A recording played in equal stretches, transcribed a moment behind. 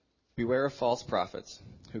Beware of false prophets,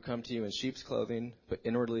 who come to you in sheep's clothing, but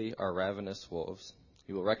inwardly are ravenous wolves.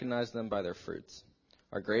 You will recognize them by their fruits.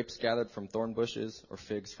 Are grapes gathered from thorn bushes, or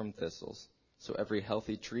figs from thistles? So every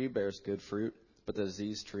healthy tree bears good fruit, but the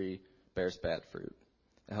diseased tree bears bad fruit.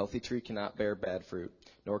 A healthy tree cannot bear bad fruit,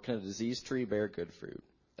 nor can a diseased tree bear good fruit.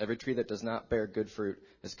 Every tree that does not bear good fruit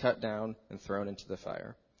is cut down and thrown into the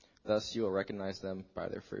fire. Thus you will recognize them by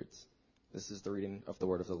their fruits. This is the reading of the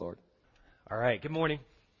word of the Lord. All right, good morning.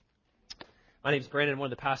 My name's Brandon, one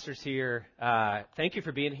of the pastors here. Thank you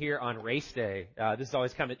for being here on Race Day. This is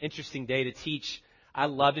always kind of an interesting day to teach. I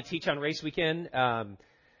love to teach on race weekend.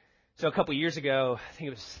 So a couple years ago, I think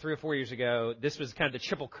it was 3 or 4 years ago, this was kind of the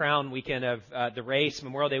Triple Crown weekend of the race,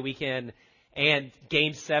 Memorial Day weekend, and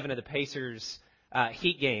Game 7 of the Pacers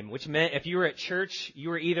Heat game, which meant if you were at church, you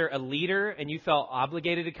were either a leader and you felt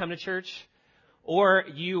obligated to come to church, or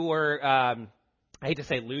you were, I hate to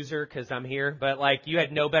say loser because I'm here, but like you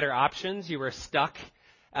had no better options. You were stuck.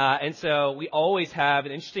 And so we always have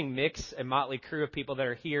an interesting mix and motley crew of people that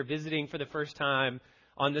are here visiting for the first time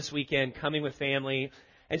on this weekend, coming with family.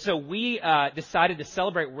 And so we decided to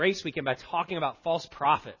celebrate Race Weekend by talking about false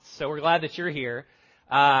prophets. So we're glad that you're here.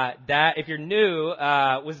 That, if you're new,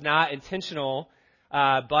 was not intentional.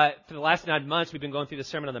 But for the last 9 months, we've been going through the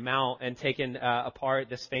Sermon on the Mount and taking apart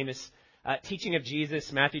this famous teaching of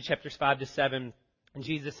Jesus, Matthew chapters 5 to 7. And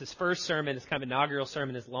Jesus' first sermon, his kind of inaugural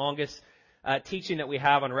sermon, his longest teaching that we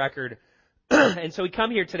have on record. And so we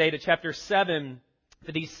come here today to chapter 7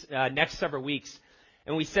 for these next several weeks.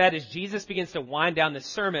 And we said as Jesus begins to wind down this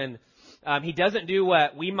sermon, he doesn't do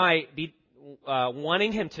what we might be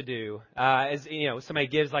wanting him to do. As you know, somebody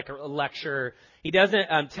gives like a lecture. He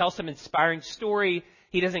doesn't tell some inspiring story.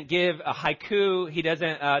 He doesn't give a haiku. He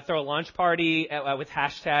doesn't throw a lunch party with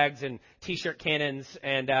hashtags and T-shirt cannons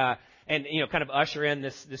and you know, kind of usher in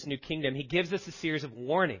this new kingdom. He gives us a series of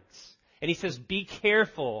warnings. And he says, be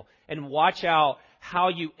careful and watch out how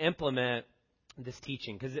you implement this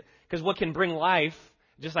teaching. Because what can bring life,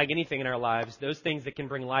 just like anything in our lives, those things that can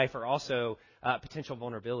bring life are also potential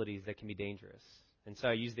vulnerabilities that can be dangerous. And so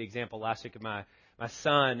I used the example last week of my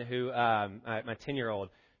son, who my 10-year-old,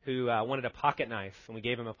 who wanted a pocket knife. And we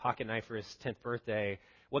gave him a pocket knife for his 10th birthday.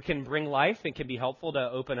 What can bring life and can be helpful to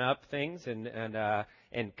open up things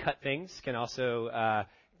and cut things can also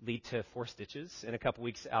lead to 4 stitches in a couple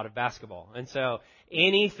weeks out of basketball. And so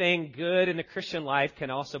anything good in the Christian life can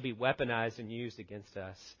also be weaponized and used against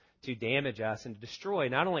us to damage us and destroy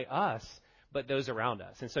not only us, but those around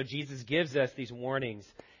us. And so Jesus gives us these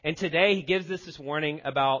warnings. And today he gives us this warning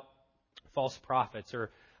about false prophets, or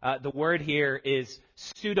the word here is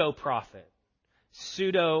pseudo-prophet.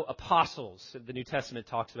 Pseudo-apostles, the New Testament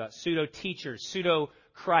talks about, pseudo-teachers,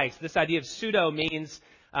 pseudo-Christ. This idea of pseudo means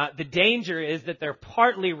the danger is that they're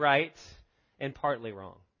partly right and partly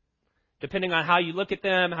wrong. Depending on how you look at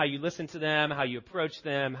them, how you listen to them, how you approach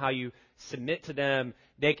them, how you submit to them,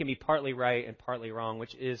 they can be partly right and partly wrong,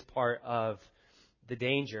 which is part of the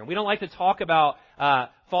danger. And we don't like to talk about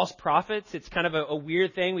false prophets. It's kind of a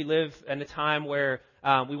weird thing. We live in a time where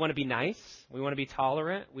we want to be nice. We want to be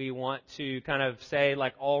tolerant. We want to kind of say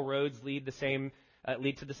like all roads lead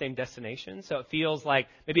to the same destination. So it feels like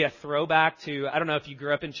maybe a throwback to, I don't know if you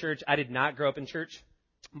grew up in church. I did not grow up in church.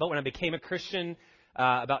 But when I became a Christian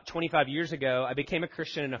about 25 years ago, I became a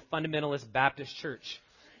Christian in a fundamentalist Baptist church.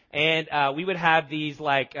 And we would have these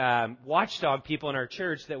like watchdog people in our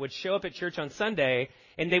church that would show up at church on Sunday,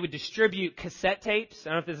 and they would distribute cassette tapes. I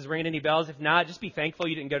don't know if this is ringing any bells. If not, just be thankful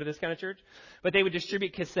you didn't go to this kind of church. But they would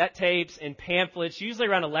distribute cassette tapes and pamphlets, usually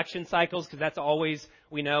around election cycles, because that's always,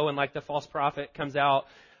 we know, when like the false prophet comes out.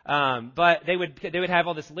 But they would have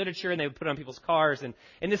all this literature, and they would put it on people's cars, and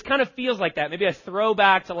this kind of feels like that. Maybe a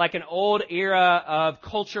throwback to like an old era of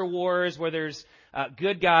culture wars where there's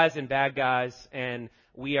good guys and bad guys, and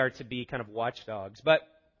we are to be kind of watchdogs. But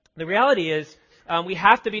the reality is we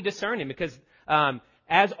have to be discerning because,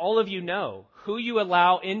 as all of you know, who you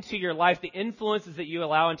allow into your life, the influences that you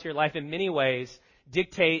allow into your life in many ways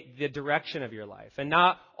dictate the direction of your life. And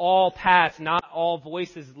not all paths, not all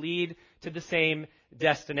voices lead to the same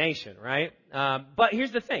destination, right? But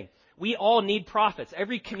here's the thing. We all need prophets.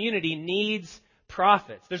 Every community needs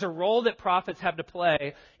prophets. There's a role that prophets have to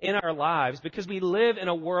play in our lives because we live in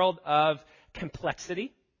a world of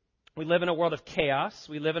complexity. We live in a world of chaos.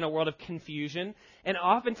 We live in a world of confusion. And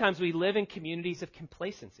oftentimes we live in communities of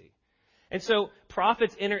complacency. And so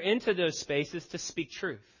prophets enter into those spaces to speak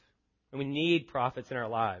truth. And we need prophets in our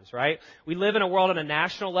lives, right? We live in a world on a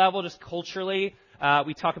national level, just culturally,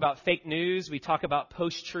 We talk about fake news. We talk about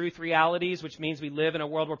post-truth realities, which means we live in a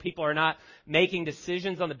world where people are not making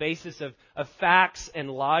decisions on the basis of facts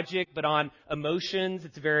and logic, but on emotions.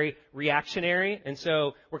 It's very reactionary. And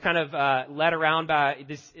so we're kind of led around by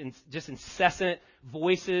this just incessant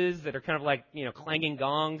voices that are kind of like, clanging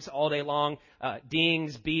gongs all day long,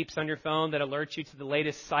 dings, beeps on your phone that alert you to the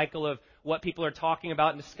latest cycle of what people are talking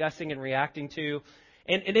about and discussing and reacting to.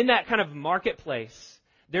 And in that kind of marketplace,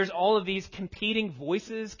 there's all of these competing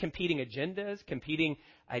voices, competing agendas, competing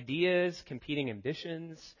ideas, competing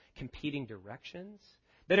ambitions, competing directions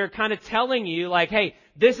that are kind of telling you like, hey,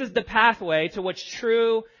 this is the pathway to what's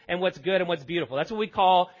true and what's good and what's beautiful. That's what we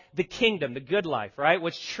call the kingdom, the good life, right?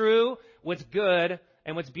 What's true, what's good,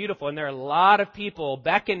 and what's beautiful. And there are a lot of people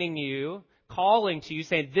beckoning you, calling to you,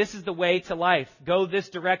 saying, this is the way to life. Go this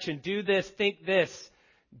direction. Do this. Think this.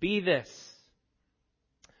 Be this.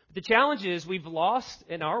 The challenge is we've lost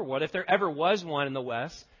in our world, if there ever was one in the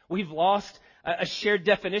West, we've lost a shared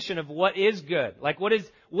definition of what is good. Like what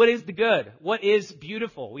is the good? What is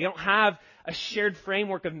beautiful? We don't have a shared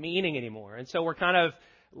framework of meaning anymore. And so we're kind of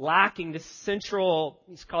lacking this central,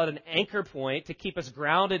 let's call it an anchor point to keep us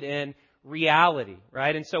grounded in reality,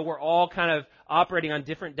 right? And so we're all kind of operating on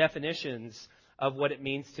different definitions of what it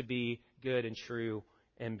means to be good and true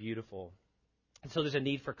and beautiful. And so there's a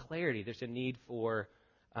need for clarity. There's a need for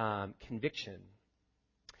conviction.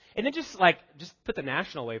 And then just put the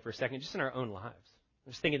national way for a second, just in our own lives. I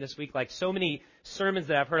was thinking this week, like so many sermons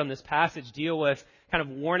that I've heard on this passage deal with kind of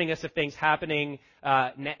warning us of things happening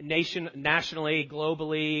nationally,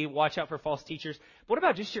 globally, watch out for false teachers. But what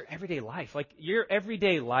about just your everyday life? Like your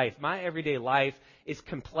everyday life, my everyday life is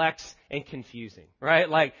complex and confusing, right?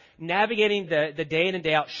 Like navigating the day in and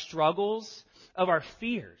day out struggles of our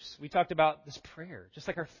fears. We talked about this prayer, just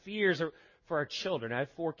like our fears are for our children. I have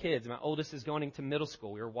 4 kids. My oldest is going into middle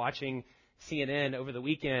school. We were watching CNN over the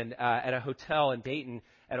weekend at a hotel in Dayton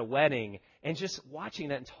at a wedding, and just watching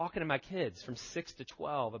that and talking to my kids from 6 to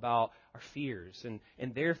 12 about our fears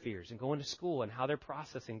and their fears and going to school and how they're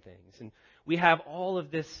processing things. And we have all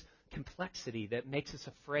of this complexity that makes us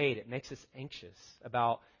afraid. It makes us anxious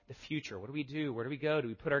about the future. What do we do? Where do we go? Do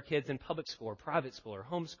we put our kids in public school or private school or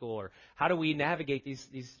homeschool? Or how do we navigate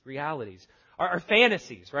these realities? Our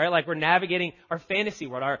fantasies, right? Like we're navigating our fantasy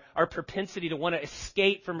world, our propensity to want to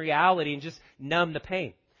escape from reality and just numb the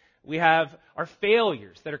pain. We have our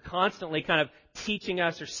failures that are constantly kind of teaching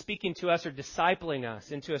us or speaking to us or discipling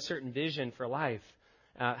us into a certain vision for life.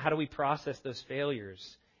 How do we process those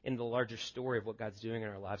failures in the larger story of what God's doing in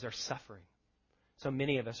our lives? Our suffering. So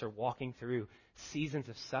many of us are walking through seasons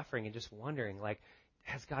of suffering and just wondering, like,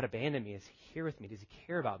 has God abandoned me? Is He here with me? Does He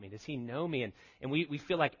care about me? Does He know me? And we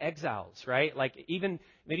feel like exiles, right? Like even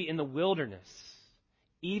maybe in the wilderness,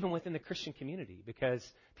 even within the Christian community, because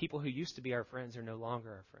people who used to be our friends are no longer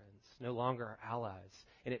our friends, no longer our allies.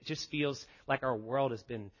 And it just feels like our world has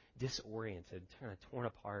been disoriented, kind of torn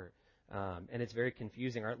apart. And it's very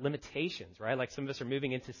confusing. Our limitations, right? Like some of us are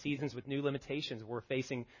moving into seasons with new limitations. We're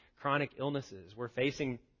facing chronic illnesses. We're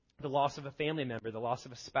facing the loss of a family member, the loss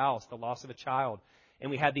of a spouse, the loss of a child. And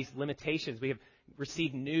we have these limitations. We have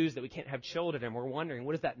received news that we can't have children, and we're wondering,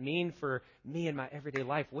 what does that mean for me in my everyday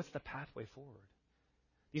life? What's the pathway forward?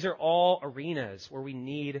 These are all arenas where we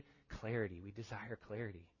need clarity. We desire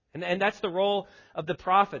clarity. And that's the role of the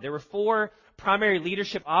prophet. There were 4 primary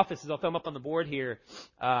leadership offices. I'll throw them up on the board here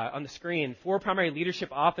on the screen. 4 primary leadership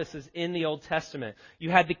offices in the Old Testament. You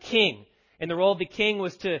had the king, and the role of the king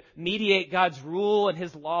was to mediate God's rule and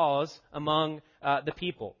His laws among the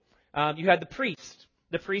people. You had the priest.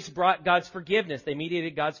 The priests brought God's forgiveness. They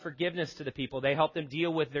mediated God's forgiveness to the people. They helped them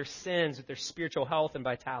deal with their sins, with their spiritual health and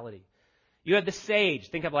vitality. You had the sage.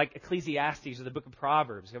 Think of like Ecclesiastes or the book of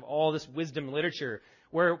Proverbs. You have all this wisdom literature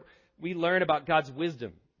where we learn about God's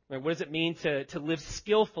wisdom. Right? What does it mean to live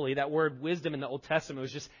skillfully? That word wisdom in the Old Testament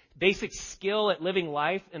was just basic skill at living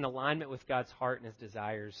life in alignment with God's heart and His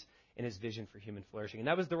desires and His vision for human flourishing. And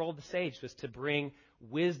that was the role of the sage, was to bring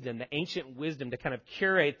wisdom, the ancient wisdom, to kind of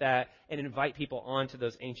curate that and invite people onto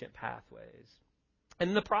those ancient pathways. And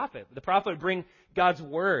then the prophet would bring God's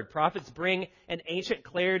word. Prophets bring an ancient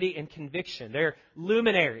clarity and conviction. They're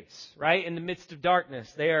luminaries, right, in the midst of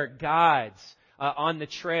darkness. They are guides on the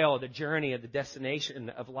trail, the journey of the destination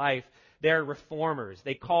of life. They're reformers.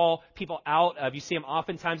 They call people out of, you see them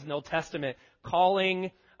oftentimes in the Old Testament, calling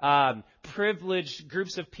privileged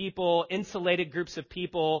groups of people, insulated groups of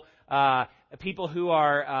people, people who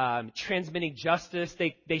are transmitting justice.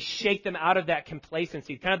 They shake them out of that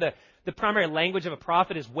complacency. Kind of the primary language of a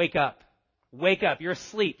prophet is wake up. Wake up. You're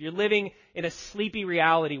asleep. You're living in a sleepy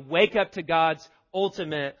reality. Wake up to God's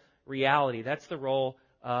ultimate reality. That's the role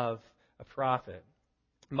of a prophet.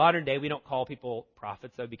 Modern day, we don't call people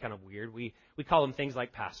prophets. That would be kind of weird. We call them things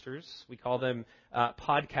like pastors. We call them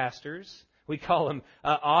podcasters. We call them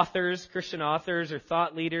authors, Christian authors, or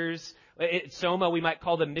thought leaders. At Soma, we might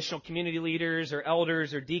call them missional community leaders or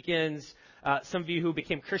elders or deacons. Some of you who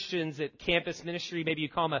became Christians at campus ministry, maybe you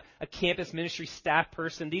call them a campus ministry staff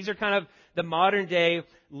person. These are kind of the modern day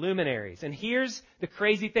luminaries. And here's the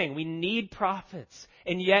crazy thing. We need prophets.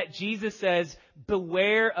 And yet Jesus says,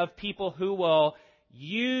 beware of people who will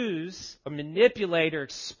use or manipulate or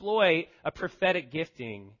exploit a prophetic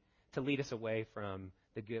gifting to lead us away from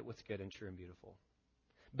the good, what's good and true and beautiful.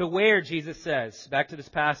 Beware, Jesus says, back to this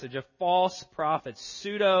passage, of false prophets,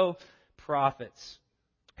 pseudo-prophets,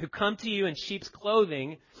 who come to you in sheep's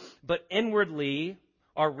clothing, but inwardly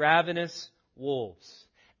are ravenous wolves.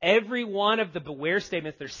 Every one of the beware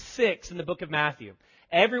statements, there's 6 in the book of Matthew.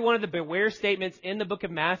 Every one of the beware statements in the book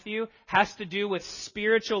of Matthew has to do with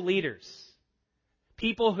spiritual leaders.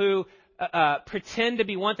 People who pretend to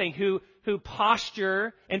be one thing, who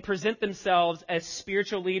posture and present themselves as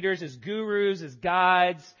spiritual leaders, as gurus, as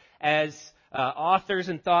guides, as authors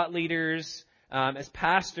and thought leaders, as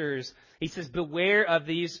pastors. He says, beware of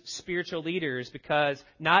these spiritual leaders, because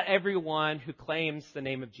not everyone who claims the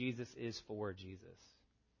name of Jesus is for Jesus.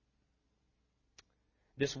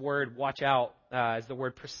 This word, watch out, is the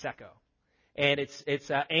word proseko. And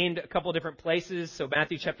it's aimed a couple of different places. So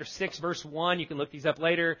Matthew chapter 6, verse 1, you can look these up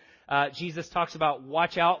later. Jesus talks about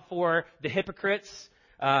watch out for the hypocrites.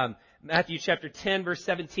 Matthew chapter 10, verse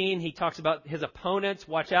 17, he talks about his opponents.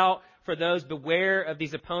 Watch out for those. Beware of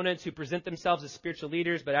these opponents who present themselves as spiritual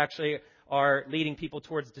leaders, but actually are leading people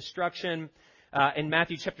towards destruction. In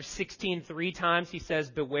Matthew chapter 16, 3 times, he says,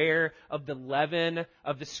 beware of the leaven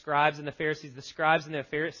of the scribes and the Pharisees. The scribes and the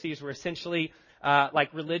Pharisees were essentially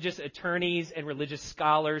like religious attorneys and religious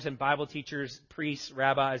scholars and Bible teachers, priests,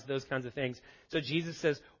 rabbis, those kinds of things. So Jesus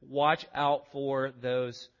says, watch out for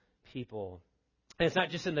those people. And it's not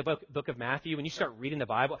just in the book of Matthew. When you start reading the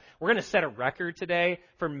Bible, we're going to set a record today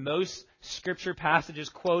for most scripture passages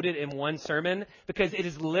quoted in one sermon, because it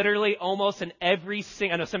is literally almost in every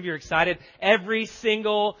single, I know some of you are excited, every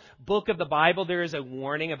single book of the Bible there is a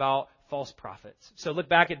warning about false prophets. So look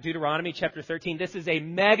back at Deuteronomy chapter 13. This is a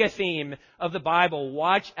mega theme of the Bible.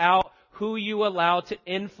 Watch out who you allow to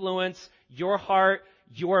influence your heart,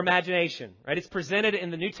 your imagination. Right? It's presented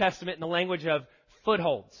in the New Testament in the language of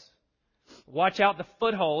footholds. Watch out the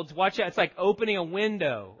footholds. Watch out. It's like opening a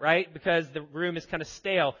window, right? Because the room is kind of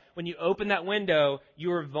stale. When you open that window,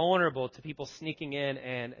 you are vulnerable to people sneaking in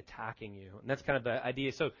and attacking you. And that's kind of the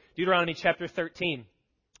idea. So Deuteronomy chapter 13.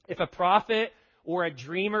 If a prophet or a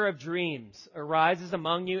dreamer of dreams arises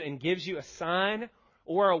among you and gives you a sign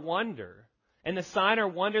or a wonder, and the sign or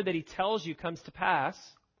wonder that he tells you comes to pass,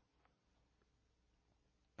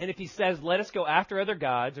 and if he says, let us go after other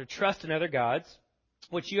gods or trust in other gods,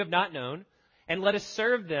 which you have not known, and let us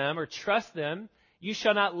serve them or trust them, you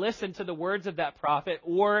shall not listen to the words of that prophet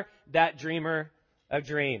or that dreamer of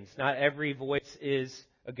dreams. Not every voice is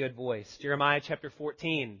a good voice. Jeremiah chapter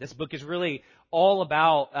 14. This book is really all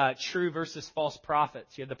about true versus false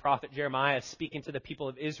prophets. You have the prophet Jeremiah speaking to the people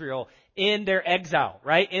of Israel in their exile,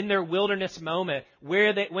 right? In their wilderness moment,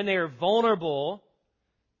 when they are vulnerable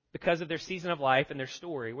because of their season of life and their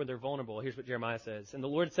story, where they're vulnerable. Here's what Jeremiah says. And the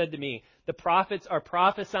Lord said to me, the prophets are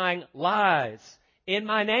prophesying lies in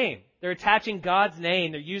my name. They're attaching God's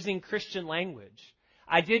name. They're using Christian language.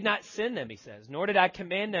 I did not send them, he says, nor did I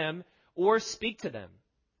command them or speak to them.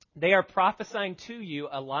 They are prophesying to you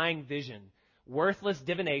a lying vision, worthless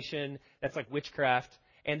divination, that's like witchcraft,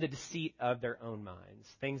 and the deceit of their own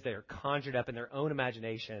minds. Things that are conjured up in their own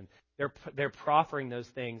imagination. They're proffering those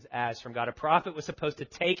things as from God. A prophet was supposed to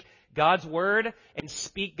take God's word and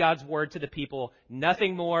speak God's word to the people.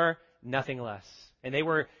 Nothing more, nothing less. And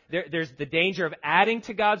there's the danger of adding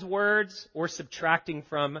to God's words or subtracting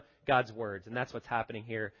from God's words. And that's what's happening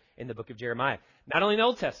here in the book of Jeremiah. Not only in the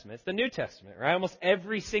Old Testament, it's the New Testament, right? Almost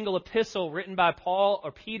every single epistle written by Paul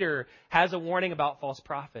or Peter has a warning about false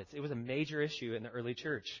prophets. It was a major issue in the early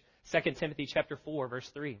church. 2 Timothy chapter 4, verse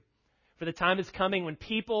 3. For the time is coming when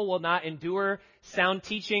people will not endure sound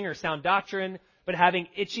teaching or sound doctrine, but having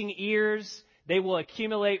itching ears, they will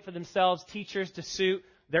accumulate for themselves teachers to suit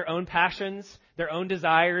their own passions, their own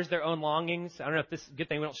desires, their own longings. I don't know if this is a good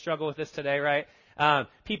thing. We don't struggle with this today, right?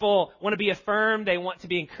 People want to be affirmed. They want to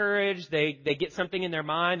be encouraged. They get something in their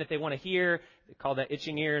mind that they want to hear. They call that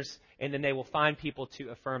itching ears. And then they will find people to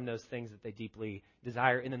affirm those things that they deeply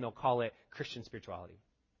desire. And then they'll call it Christian spirituality.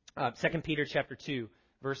 2 Peter chapter 2,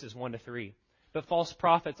 verses 1 to 3. But false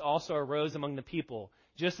prophets also arose among the people,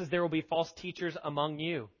 just as there will be false teachers among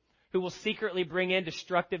you, who will secretly bring in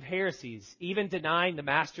destructive heresies, even denying the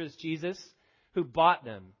Master Jesus who bought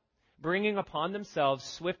them, bringing upon themselves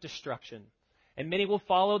swift destruction. And many will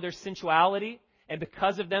follow their sensuality, and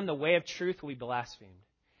because of them, the way of truth will be blasphemed.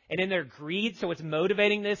 And in their greed, so what's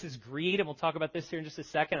motivating this is greed, and we'll talk about this here in just a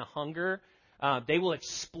second, a hunger. They will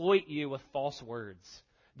exploit you with false words.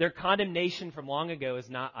 Their condemnation from long ago is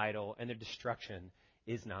not idle, and their destruction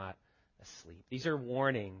is not asleep. These are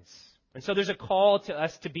warnings. And so there's a call to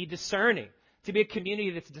us to be discerning, to be a community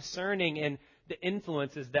that's discerning in the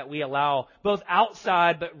influences that we allow, both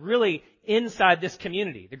outside but really inside this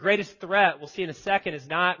community. The greatest threat, we'll see in a second, is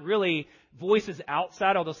not really voices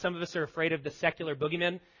outside, although some of us are afraid of the secular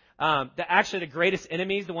boogeyman. Actually, the greatest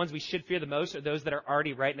enemies, the ones we should fear the most, are those that are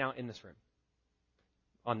already right now in this room,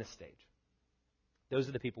 on this stage. Those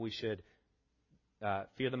are the people we should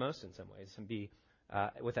fear the most in some ways and be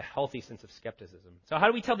with a healthy sense of skepticism. So how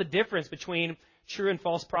do we tell the difference between true and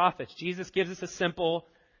false prophets? Jesus gives us a simple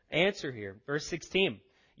answer here. Verse 16.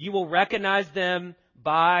 You will recognize them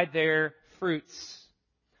by their fruits.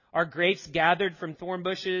 Are grapes gathered from thorn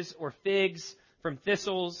bushes or figs from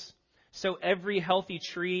thistles? So every healthy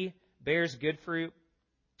tree bears good fruit,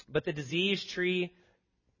 but the diseased tree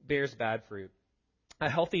bears bad fruit. A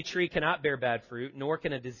healthy tree cannot bear bad fruit, nor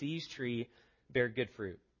can a diseased tree bear good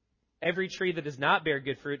fruit. Every tree that does not bear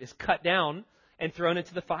good fruit is cut down and thrown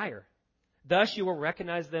into the fire. Thus you will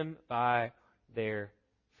recognize them by their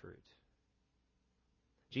fruit.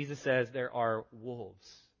 Jesus says there are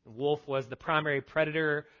wolves. The wolf was the primary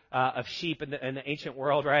predator of sheep in the ancient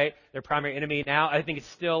world, right? Their primary enemy. Now, I think it's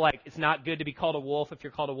still it's not good to be called a wolf. If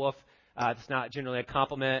you're called a wolf, it's not generally a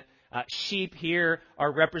compliment. Sheep here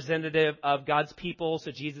are representative of God's people. So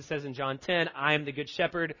Jesus says in John 10, I am the good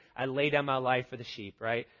shepherd. I lay down my life for the sheep,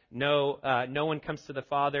 right? No one comes to the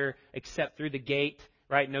Father except through the gate,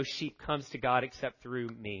 right? No sheep comes to God except through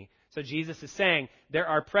me. So Jesus is saying there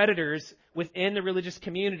are predators within the religious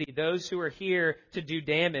community, those who are here to do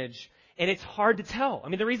damage. And it's hard to tell. I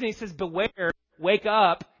mean, the reason he says beware, wake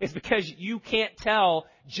up, is because you can't tell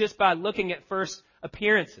just by looking at first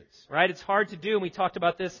appearances, right? It's hard to do, and we talked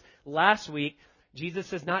about this last week. Jesus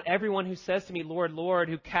says, not everyone who says to me, Lord, Lord,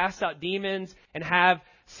 who casts out demons and have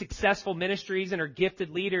successful ministries and are gifted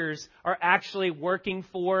leaders are actually working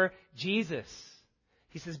for Jesus.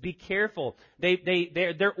 He says, be careful.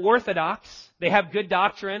 They're orthodox. They have good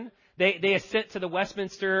doctrine. They assent to the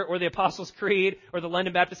Westminster or the Apostles' Creed or the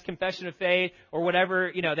London Baptist Confession of Faith or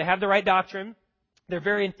whatever. They have the right doctrine. They're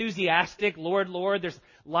very enthusiastic. Lord, Lord. There's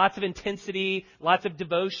lots of intensity, lots of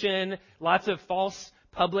devotion, lots of false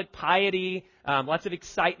public piety, lots of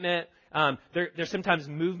excitement. They're sometimes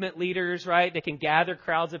movement leaders, right? They can gather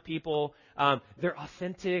crowds of people. They're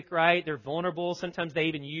authentic, right? They're vulnerable. Sometimes they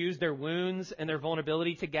even use their wounds and their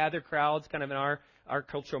vulnerability to gather crowds, kind of in our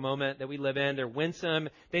cultural moment that we live in. They're winsome.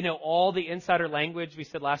 They know all the insider language. We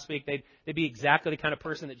said last week they'd be exactly the kind of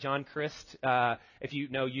person that John Crist, if you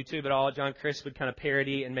know YouTube at all, John Crist would kind of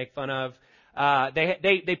parody and make fun of.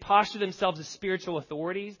 They posture themselves as spiritual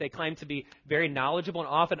authorities. They claim to be very knowledgeable and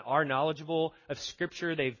often are knowledgeable of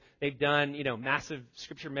Scripture. They've done, massive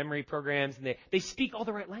Scripture memory programs, and they speak all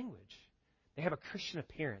the right language. They have a Christian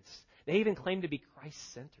appearance. They even claim to be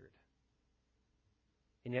Christ-centered.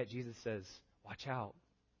 And yet Jesus says, watch out.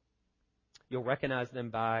 You'll recognize them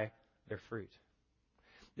by their fruit.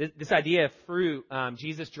 This idea of fruit,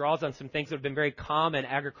 Jesus draws on some things that have been very common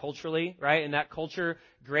agriculturally, right? In that culture,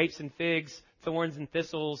 grapes and figs, thorns and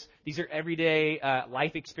thistles, these are everyday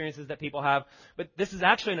life experiences that people have. But this is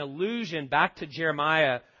actually an allusion back to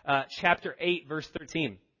Jeremiah chapter 8, verse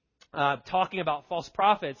 13. Talking about false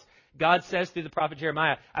prophets, God says through the prophet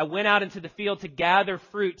Jeremiah, I went out into the field to gather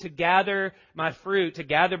fruit, to gather my fruit, to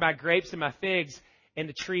gather my grapes and my figs, and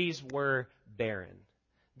the trees were barren.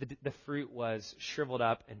 The fruit was shriveled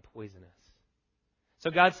up and poisonous. So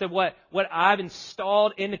God said, what I've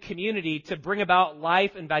installed in the community to bring about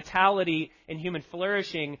life and vitality and human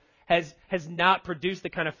flourishing has not produced the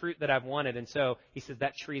kind of fruit that I've wanted. And so he says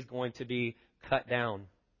that tree is going to be cut down.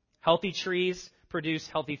 Healthy trees produce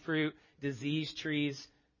healthy fruit. Diseased trees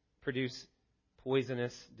produce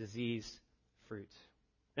poisonous, diseased fruit.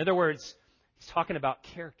 In other words, he's talking about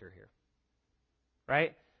character here,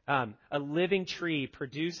 right? A living tree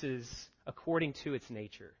produces according to its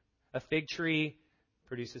nature. A fig tree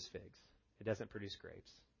produces figs. It doesn't produce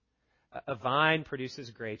grapes. A vine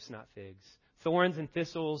produces grapes, not figs. Thorns and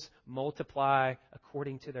thistles multiply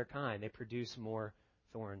according to their kind. They produce more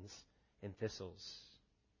thorns and thistles.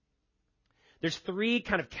 There's three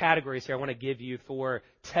kind of categories here I want to give you for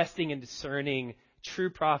testing and discerning true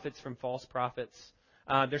prophets from false prophets.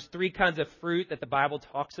 There's three kinds of fruit that the Bible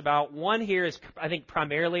talks about. One here is, I think,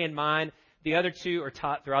 primarily in mind. The other two are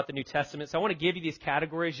taught throughout the New Testament. So I want to give you these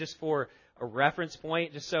categories just for a reference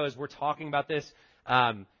point, just so as we're talking about this,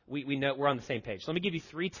 we know we're on the same page. So let me give you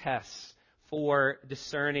three tests for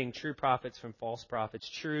discerning true prophets from false prophets,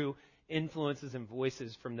 true influences and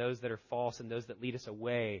voices from those that are false and those that lead us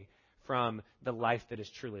away from the life that is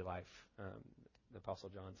truly life, the Apostle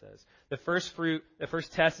John says. The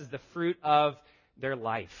first test is the fruit of their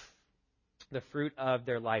life. The fruit of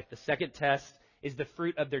their life. The second test is the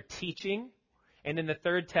fruit of their teaching. And then the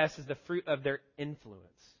third test is the fruit of their influence.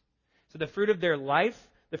 So the fruit of their life,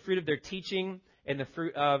 the fruit of their teaching, and the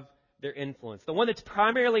fruit of their influence. The one that's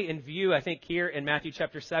primarily in view, I think, here in Matthew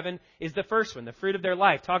chapter 7 is the first one, the fruit of their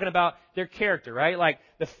life, talking about their character, right? Like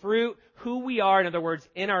the fruit, who we are, in other words,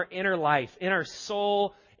 in our inner life, in our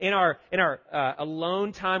soul, in our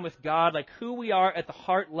alone time with God, like who we are at the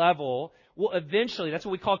heart level will eventually, that's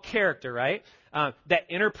what we call character, right? That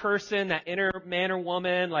inner person, that inner man or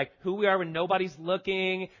woman, like who we are when nobody's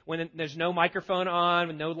looking, when there's no microphone on,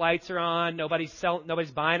 when no lights are on,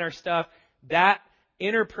 nobody's buying our stuff. That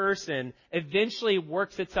inner person eventually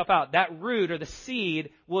works itself out. That root or the seed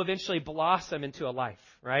will eventually blossom into a life,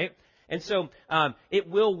 right? And so it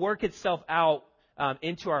will work itself out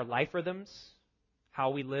into our life rhythms,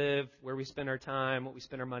 how we live, where we spend our time, what we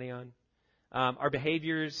spend our money on, our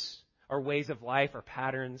behaviors, our ways of life, our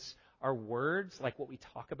patterns, our words, like what we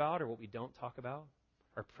talk about or what we don't talk about,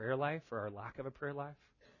 our prayer life or our lack of a prayer life.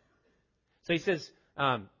 So he says,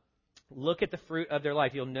 look at the fruit of their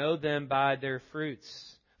life. You'll know them by their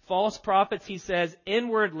fruits. False prophets, he says,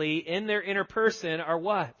 inwardly, in their inner person, are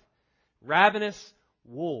what? Ravenous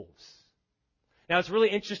wolves. Now, it's really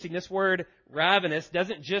interesting. This word ravenous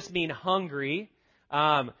doesn't just mean hungry.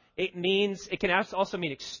 It can also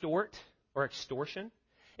mean extort or extortion.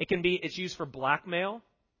 It's used for blackmail.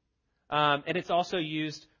 And it's also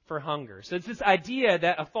used for hunger. So it's this idea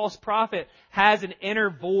that a false prophet has an inner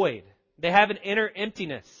void. They have an inner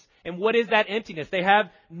emptiness. And what is that emptiness? They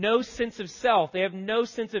have no sense of self. They have no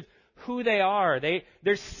sense of who they are.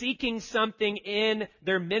 They're seeking something in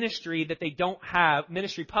their ministry that they don't have,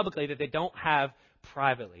 ministry publicly, that they don't have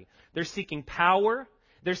privately. They're seeking power.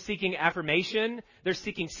 They're seeking affirmation. They're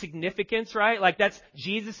seeking significance, right? Like that's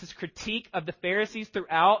Jesus' critique of the Pharisees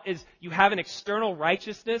throughout is you have an external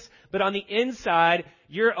righteousness, but on the inside,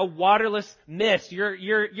 you're a waterless mist. You're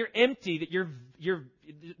empty, that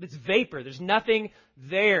it's vapor. There's nothing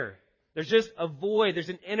there. There's just a void. There's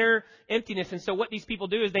an inner emptiness. And so what these people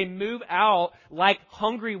do is they move out like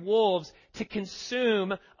hungry wolves to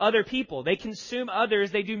consume other people. They consume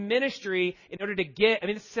others. They do ministry in order to get,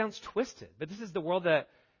 this sounds twisted, but this is the world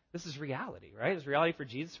this is reality, right? It's reality for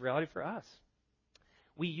Jesus, reality for us.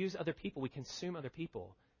 We use other people. We consume other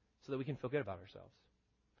people so that we can feel good about ourselves,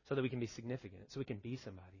 so that we can be significant, so we can be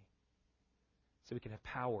somebody, so we can have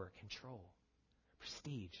power, control,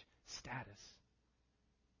 prestige, status.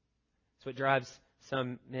 It's what drives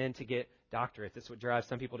some men to get doctorates. It's what drives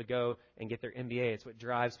some people to go and get their MBA. It's what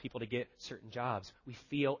drives people to get certain jobs. We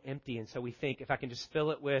feel empty, and so we think, if I can just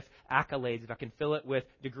fill it with accolades, if I can fill it with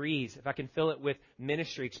degrees, if I can fill it with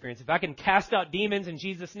ministry experience, if I can cast out demons in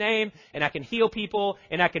Jesus' name, and I can heal people,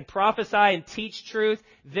 and I can prophesy and teach truth,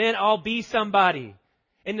 then I'll be somebody.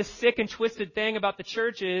 And the sick and twisted thing about the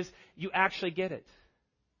church is you actually get it.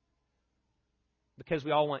 Because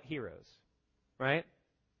we all want heroes, right?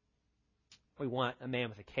 We want a man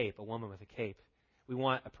with a cape, a woman with a cape. We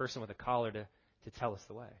want a person with a collar to tell us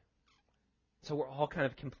the way. So we're all kind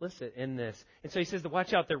of complicit in this. And so he says to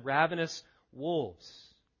watch out, they're ravenous wolves.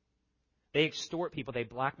 They extort people, they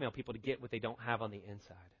blackmail people to get what they don't have on the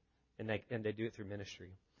inside. And they do it through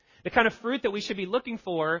ministry. The kind of fruit that we should be looking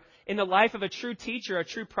for in the life of a true teacher, a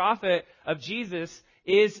true prophet of Jesus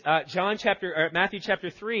is Matthew chapter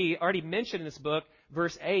 3, already mentioned in this book,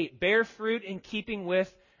 verse 8. Bear fruit in keeping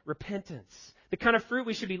with repentance. The kind of fruit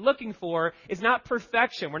we should be looking for is not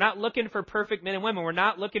perfection. We're not looking for perfect men and women. We're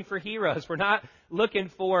not looking for heroes. We're not looking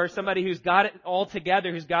for somebody who's got it all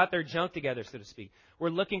together, who's got their junk together, so to speak. We're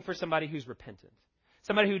looking for somebody who's repentant.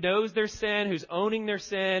 Somebody who knows their sin, who's owning their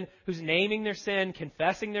sin, who's naming their sin,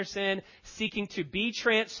 confessing their sin, seeking to be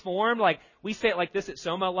transformed. Like we say it like this at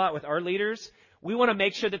Soma a lot with our leaders. We want to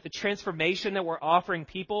make sure that the transformation that we're offering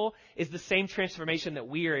people is the same transformation that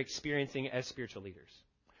we are experiencing as spiritual leaders.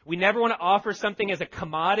 We never want to offer something as a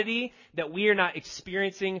commodity that we are not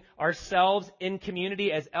experiencing ourselves in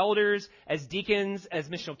community as elders, as deacons, as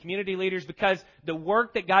missional community leaders, because the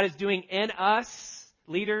work that God is doing in us,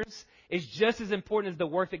 leaders, is just as important as the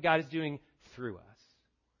work that God is doing through us.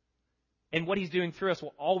 And what He's doing through us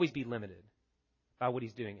will always be limited by what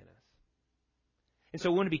He's doing in us. And so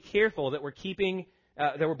we want to be careful that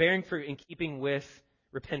we're bearing fruit in keeping with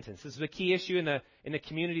repentance. This is a key issue in the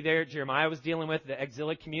community there Jeremiah was dealing with, the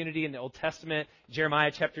exilic community in the Old Testament,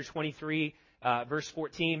 Jeremiah chapter 23, verse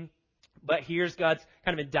 14. But here's God's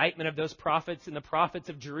kind of indictment of those prophets and the prophets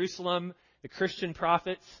of Jerusalem, the Christian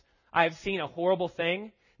prophets. I have seen a horrible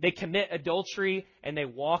thing. They commit adultery and they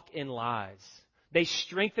walk in lies. They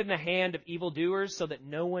strengthen the hand of evildoers so that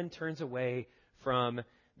no one turns away from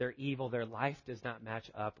their evil. Their life does not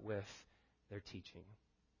match up with their teaching.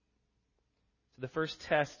 So the first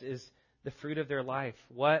test is the fruit of their life.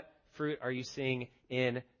 What fruit are you seeing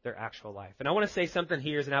in their actual life? And I want to say something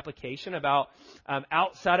here as an application about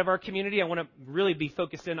outside of our community. I want to really be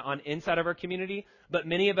focused in on inside of our community. But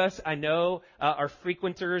many of us, I know, are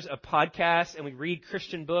frequenters of podcasts, and we read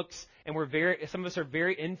Christian books, and some of us are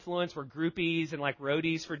very influenced. We're groupies and like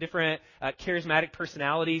roadies for different charismatic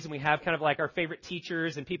personalities, and we have kind of like our favorite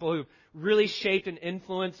teachers and people who really shaped and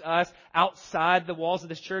influenced us outside the walls of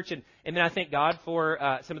this church. And then I thank God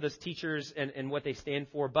for some of those teachers and what they stand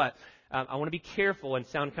for. But I want to be careful and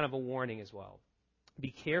sound kind of a warning as well.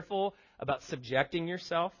 Be careful about subjecting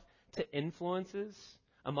yourself to influences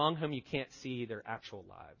among whom you can't see their actual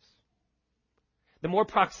lives. The more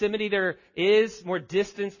proximity there is, more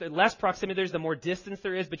distance, the less proximity there is, the more distance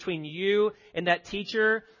there is between you and that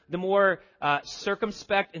teacher, the more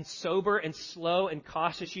circumspect and sober and slow and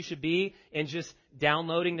cautious you should be in just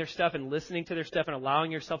downloading their stuff and listening to their stuff and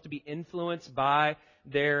allowing yourself to be influenced by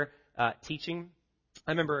their teaching.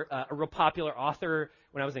 I remember a real popular author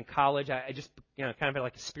when I was in college. I just, kind of had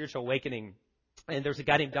like a spiritual awakening. And there was a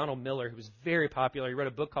guy named Donald Miller who was very popular. He wrote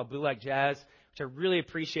a book called Blue Like Jazz, which I really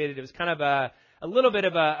appreciated. It was kind of a little bit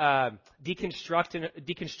of a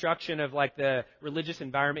deconstruction of like the religious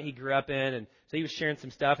environment he grew up in. And so he was sharing some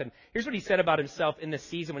stuff. And here's what he said about himself in this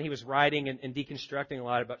season when he was writing and deconstructing a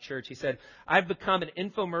lot about church. He said, "I've become an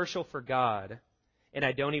infomercial for God, and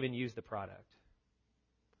I don't even use the product."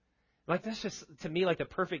 Like, that's just, to me, like the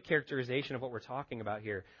perfect characterization of what we're talking about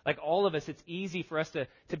here. Like, all of us, it's easy for us to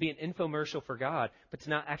be an infomercial for God, but to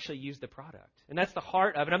not actually use the product. And that's the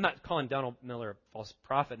heart of it. I'm not calling Donald Miller a false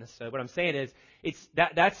prophet necessarily. What I'm saying is,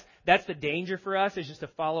 that's the danger for us, is just to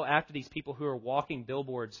follow after these people who are walking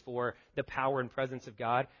billboards for the power and presence of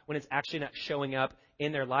God when it's actually not showing up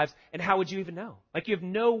in their lives. And how would you even know? Like, you have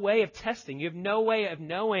no way of testing. You have no way of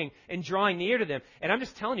knowing and drawing near to them. And I'm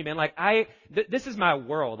just telling you, man, like, this is my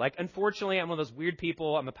world. Like, unfortunately, I'm one of those weird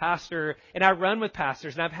people. I'm a pastor, and I run with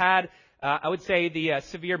pastors. And I've had, I would say, the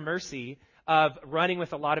severe mercy of running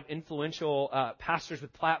with a lot of influential pastors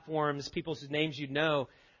with platforms, people whose names you know.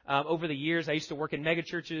 Over the years, I used to work in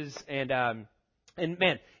megachurches, and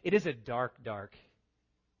man, it is a dark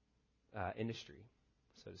industry,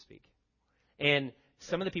 so to speak. And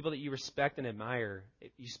some of the people that you respect and admire,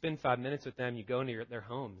 you spend 5 minutes with them, you go into their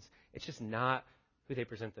homes, it's just not who they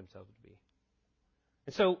present themselves to be.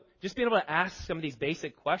 And so just being able to ask some of these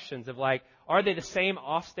basic questions of like, are they the same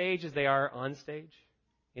off stage as they are on stage?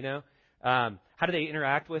 How do they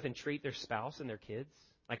interact with and treat their spouse and their kids?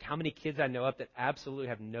 Like, how many kids I know up that absolutely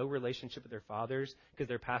have no relationship with their fathers because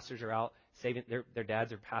their pastors are out saving, their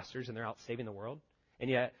dads are pastors and they're out saving the world. And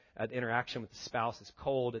yet, the interaction with the spouse is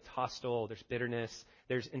cold, it's hostile, there's bitterness,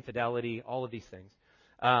 there's infidelity, all of these things.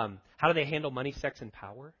 How do they handle money, sex, and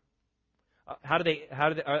power? Are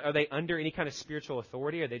they under any kind of spiritual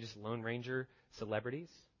authority? Are they just Lone Ranger celebrities?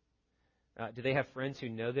 Do they have friends who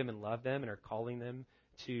know them and love them and are calling them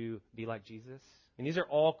to be like Jesus? And these are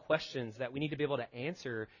all questions that we need to be able to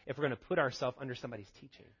answer if we're going to put ourselves under somebody's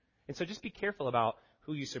teaching. And so just be careful about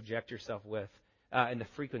who you subject yourself with and the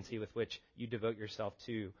frequency with which you devote yourself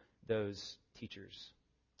to those teachers.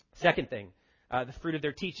 Second thing, the fruit of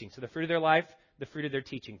their teaching. So the fruit of their life, the fruit of their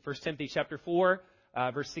teaching. 1 Timothy chapter 4,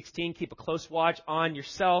 verse 16, keep a close watch on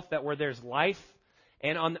yourself, that where there's life,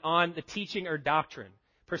 and on the teaching or doctrine.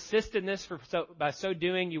 Persist in this, by so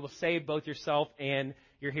doing you will save both yourself and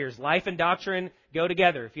your hearers. Life and doctrine go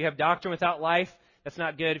together. If you have doctrine without life, that's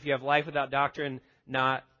not good. If you have life without doctrine,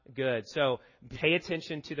 not good. So pay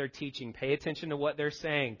attention to their teaching. Pay attention to what they're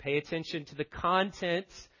saying. Pay attention to the content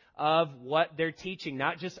of what they're teaching.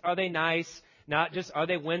 Not just are they nice, not just are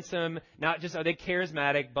they winsome, not just are they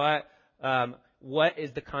charismatic, but what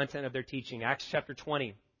is the content of their teaching? Acts chapter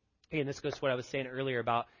 20. And this goes to what I was saying earlier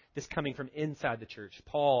about this coming from inside the church.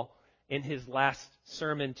 Paul, in his last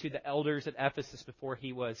sermon to the elders at Ephesus before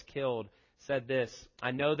he was killed, said this,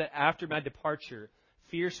 I know that after my departure,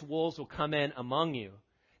 fierce wolves will come in among you,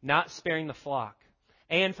 not sparing the flock.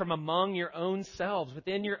 And from among your own selves,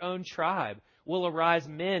 within your own tribe, will arise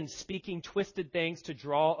men speaking twisted things to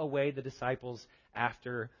draw away the disciples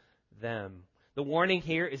after them. The warning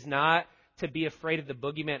here is not to be afraid of the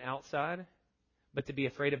boogeyman outside, but to be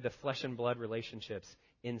afraid of the flesh and blood relationships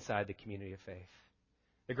inside the community of faith.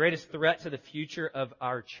 The greatest threat to the future of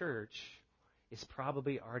our church is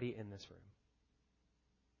probably already in this room,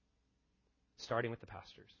 starting with the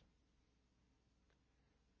pastors.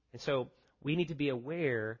 And so we need to be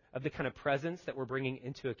aware of the kind of presence that we're bringing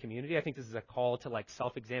into a community. I think this is a call to like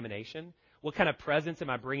self-examination. What kind of presence am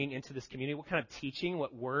I bringing into this community? What kind of teaching,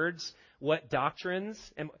 what words, what doctrines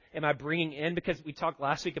am I bringing in? Because we talked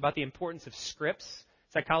last week about the importance of scripts.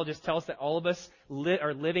 Psychologists tell us that all of us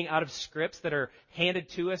are living out of scripts that are handed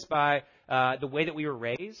to us by the way that we were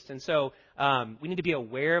raised. And so we need to be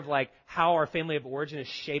aware of like how our family of origin has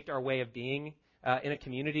shaped our way of being in a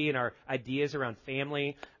community and our ideas around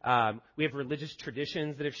family. We have religious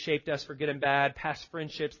traditions that have shaped us for good and bad, past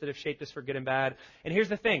friendships that have shaped us for good and bad. And here's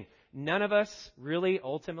the thing. None of us really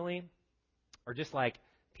ultimately are just like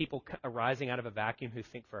people arising out of a vacuum who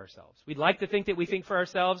think for ourselves. We'd like to think that we think for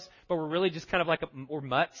ourselves, but we're really just kind of like we're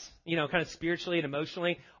mutts, kind of spiritually and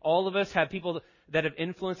emotionally. All of us have people that have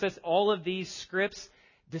influenced us. All of these scripts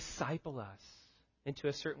disciple us into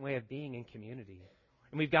a certain way of being in community.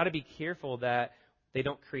 And we've got to be careful that they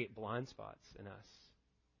don't create blind spots in us.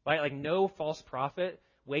 Right? Like no false prophet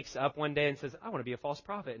wakes up one day and says, I want to be a false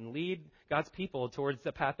prophet and lead God's people towards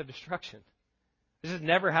the path of destruction. This has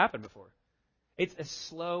never happened before. It's a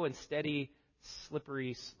slow and steady,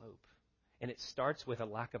 slippery slope. And it starts with a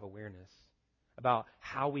lack of awareness about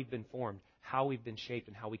how we've been formed, how we've been shaped,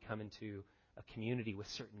 and how we come into a community with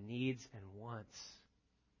certain needs and wants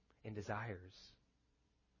and desires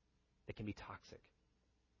that can be toxic.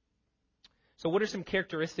 So what are some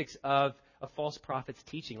characteristics of a false prophet's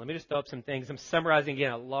teaching? Let me just throw up some things. I'm summarizing,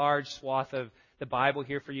 again, a large swath of the Bible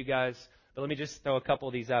here for you guys. But let me just throw a couple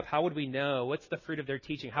of these up. How would we know? What's the fruit of their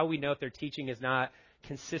teaching? How would we know if their teaching is not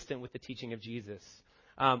consistent with the teaching of Jesus?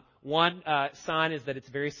 One sign is that it's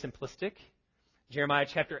very simplistic. Jeremiah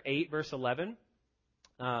chapter 8, verse 11.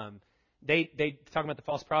 They talking about the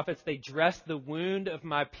false prophets. They dress the wound of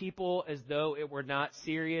my people as though it were not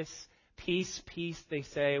serious. Peace, peace, they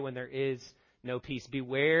say, when there is no peace.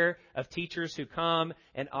 Beware of teachers who come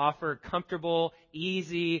and offer comfortable,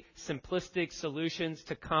 easy, simplistic solutions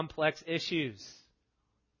to complex issues.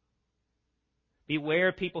 Beware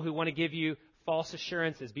of people who want to give you false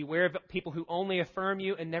assurances. Beware of people who only affirm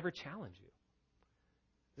you and never challenge you.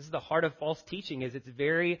 This is the heart of false teaching, is it's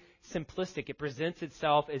very simplistic. It presents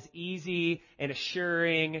itself as easy and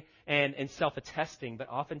assuring and self-attesting, but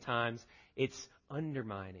oftentimes it's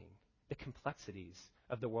undermining the complexities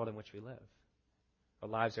of the world in which we live. Our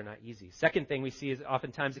lives are not easy. Second thing we see is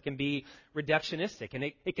oftentimes it can be reductionistic, and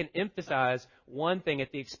it can emphasize one thing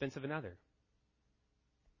at the expense of another.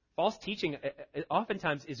 False teaching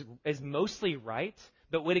oftentimes is mostly right,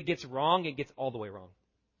 but when it gets wrong, it gets all the way wrong.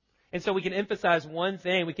 And so we can emphasize one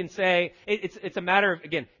thing. We can say it's a matter of,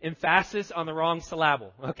 again, emphasis on the wrong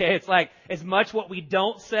syllable. Okay, it's like as much what we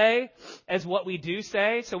don't say as what we do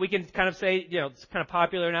say. So we can kind of say, it's kind of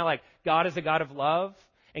popular now, like God is a God of love.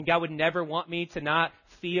 And God would never want me to not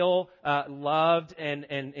feel loved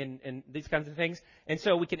and these kinds of things. And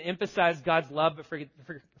so we can emphasize God's love, but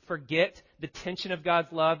forget the tension of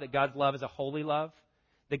God's love, that God's love is a holy love,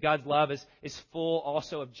 that God's love is full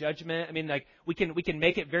also of judgment. I mean, like we can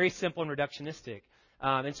make it very simple and reductionistic.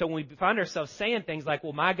 And so when we find ourselves saying things like,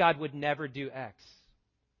 well, my God would never do X.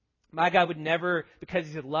 My God would never, because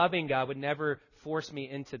He's a loving God, would never force me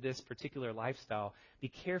into this particular lifestyle. Be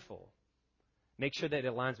careful. Make sure that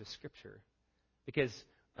it aligns with Scripture, because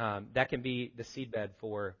that can be the seedbed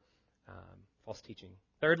for false teaching.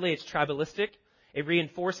 Thirdly, it's tribalistic. It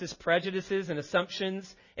reinforces prejudices and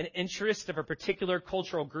assumptions and interests of a particular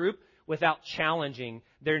cultural group without challenging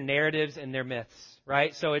their narratives and their myths,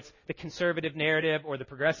 right? So it's the conservative narrative or the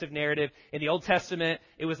progressive narrative. In the Old Testament,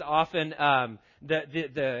 it was often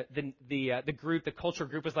the group, the cultural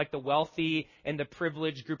group was like the wealthy and the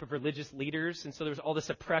privileged group of religious leaders. And so there was all this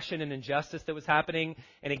oppression and injustice that was happening.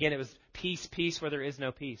 And again, it was peace, peace where there is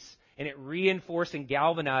no peace. And it reinforced and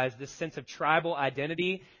galvanized this sense of tribal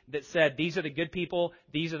identity that said, these are the good people,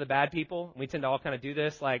 these are the bad people. And we tend to all kind of do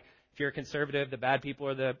this, like, if you're a conservative, the bad people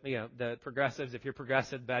are the progressives. If you're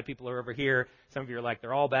progressive, the bad people are over here. Some of you are like,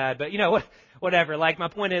 they're all bad. But, whatever. Like, my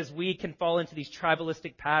point is we can fall into these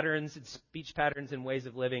tribalistic patterns and speech patterns and ways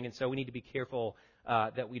of living. And so we need to be careful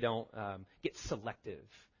that we don't get selective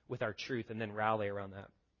with our truth and then rally around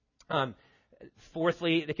that.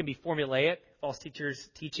 Fourthly, they can be formulaic. False teachers'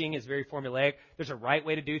 teaching is very formulaic. There's a right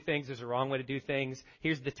way to do things. There's a wrong way to do things.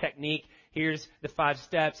 Here's the technique. Here's the 5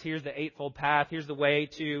 steps. Here's the eightfold path. Here's the way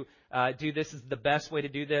to do this. This is the best way to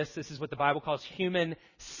do this. This is what the Bible calls human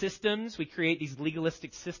systems. We create these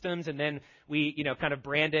legalistic systems, and then we, kind of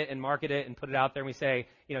brand it and market it and put it out there, and we say,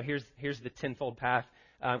 here's the tenfold path.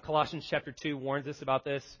 Colossians chapter 2 warns us about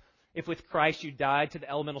this. If with Christ you died to the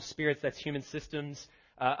elemental spirits, that's human systems,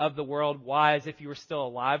 of the world, why, as if you were still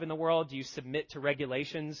alive in the world, do you submit to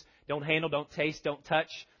regulations? Don't handle, don't taste, don't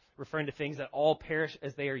touch, referring to things that all perish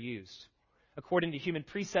as they are used, according to human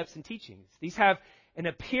precepts and teachings. These have an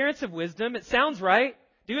appearance of wisdom. It sounds right.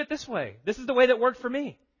 Do it this way. This is the way that worked for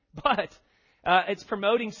me. But it's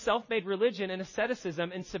promoting self-made religion and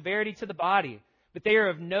asceticism and severity to the body. But they are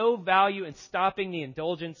of no value in stopping the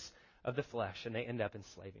indulgence of the flesh, and they end up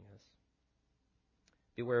enslaving us.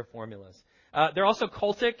 Beware of formulas. They're also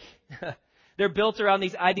cultic. They're built around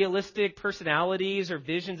these idealistic personalities or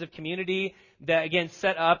visions of community that, again,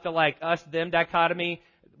 set up the like us, them dichotomy.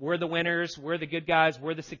 We're the winners. We're the good guys.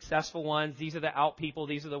 We're the successful ones. These are the out people.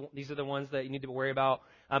 These are the ones that you need to worry about.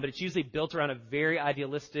 But it's usually built around a very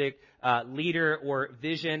idealistic leader or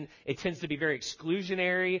vision. It tends to be very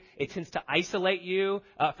exclusionary. It tends to isolate you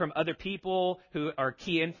from other people who are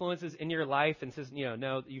key influences in your life, and says,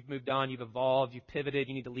 no, you've moved on, you've evolved, you've pivoted,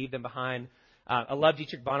 you need to leave them behind. I love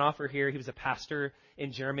Dietrich Bonhoeffer here. He was a pastor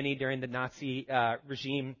in Germany during the Nazi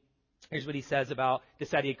regime. Here's what he says about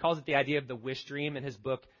this idea. He calls it the idea of the wish dream in his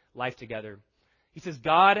book, Life Together. He says,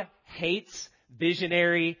 God hates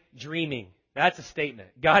visionary dreaming. That's a statement.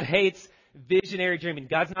 God hates visionary dreaming.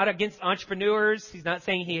 God's not against entrepreneurs. He's not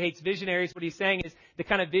saying he hates visionaries. What he's saying is the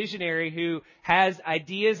kind of visionary who has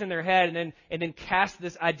ideas in their head and then casts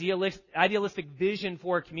this idealistic vision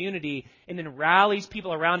for a community and then rallies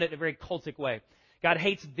people around it in a very cultic way. God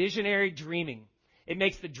hates visionary dreaming. It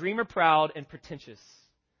makes the dreamer proud and pretentious.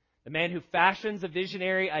 The man who fashions a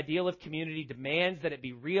visionary ideal of community demands that it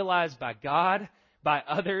be realized by God, by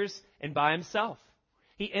others, and by himself.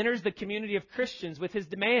 He enters the community of Christians with his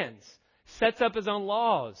demands, sets up his own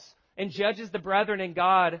laws, and judges the brethren and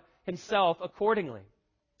God himself accordingly.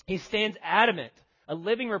 He stands adamant, a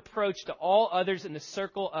living reproach to all others in the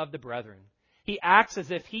circle of the brethren. He acts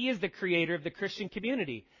as if he is the creator of the Christian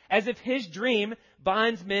community, as if his dream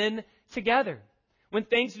binds men together. When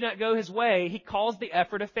things do not go his way, he calls the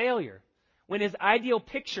effort a failure. When his ideal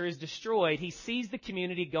picture is destroyed, he sees the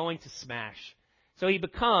community going to smash. So he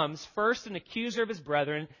becomes first an accuser of his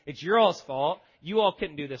brethren. It's your all's fault. You all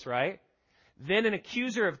couldn't do this right. Then an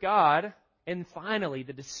accuser of God. And finally,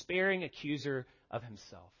 the despairing accuser of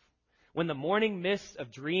himself. When the morning mists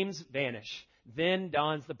of dreams vanish, then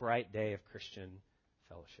dawns the bright day of Christian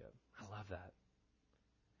fellowship. I love that.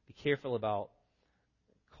 Be careful about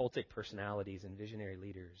cultic personalities and visionary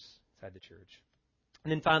leaders inside the church.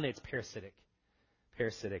 And then finally, it's parasitic.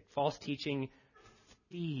 Parasitic. False teaching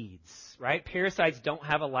feeds, right? Parasites don't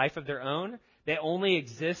have a life of their own. They only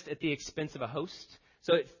exist at the expense of a host.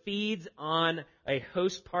 So it feeds on a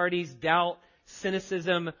host party's doubt,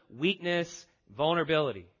 cynicism, weakness,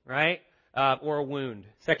 vulnerability, right? Or a wound.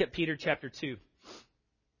 2 Peter chapter 2,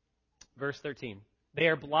 verse 13. They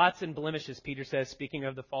are blots and blemishes, Peter says, speaking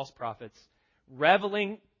of the false prophets,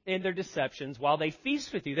 reveling in their deceptions while they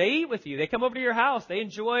feast with you. They eat with you. They come over to your house.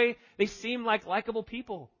 They seem like likable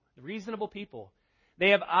people, reasonable people. They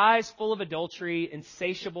have eyes full of adultery,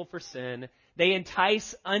 insatiable for sin. They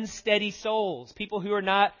entice unsteady souls, people who are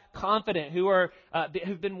not confident,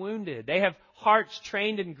 who've been wounded. They have hearts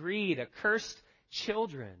trained in greed, accursed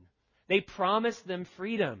children. They promise them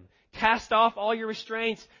freedom. Cast off all your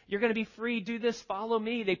restraints. You're going to be free. Do this. Follow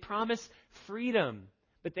me. They promise freedom,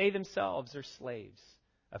 but they themselves are slaves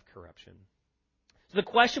of corruption. So the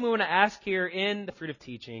question we want to ask here in the fruit of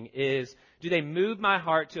teaching is, do they move my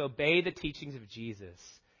heart to obey the teachings of Jesus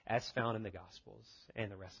as found in the Gospels and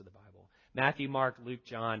the rest of the Bible? Matthew, Mark, Luke,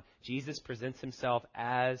 John, Jesus presents himself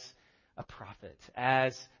as a prophet,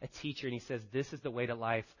 as a teacher, and he says, this is the way to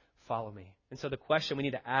life, follow me. And so the question we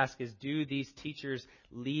need to ask is, do these teachers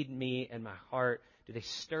lead me and my heart? Do they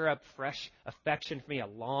stir up fresh affection for me, a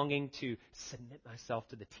longing to submit myself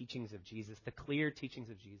to the teachings of Jesus, the clear teachings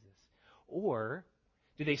of Jesus? Or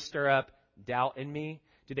do they stir up doubt in me?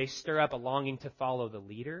 Do they stir up a longing to follow the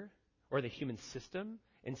leader or the human system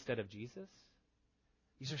instead of Jesus?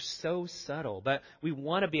 These are so subtle, but we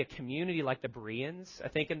want to be a community like the Bereans. I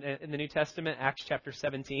think in the New Testament, Acts chapter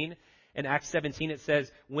 17, in Acts 17 it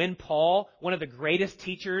says, when Paul, one of the greatest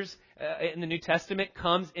teachers in the New Testament,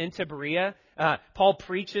 comes into Berea, Paul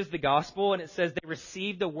preaches the gospel, and it says they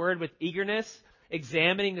received the word with eagerness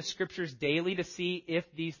examining the Scriptures daily to see if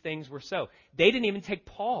these things were so. They didn't even take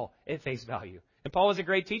Paul at face value. And Paul was a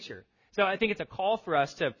great teacher. So I think it's a call for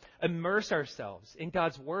us to immerse ourselves in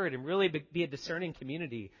God's Word and really be a discerning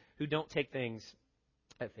community who don't take things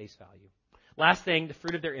at face value. Last thing, the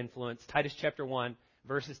fruit of their influence, Titus chapter 1,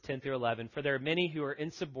 verses 10 through 11. For there are many who are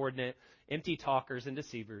insubordinate, empty talkers, and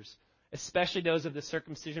deceivers, especially those of the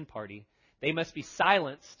circumcision party. They must be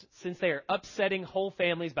silenced, since they are upsetting whole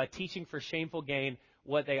families by teaching for shameful gain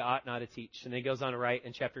what they ought not to teach. And then he goes on to write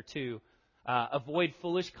in chapter 2, avoid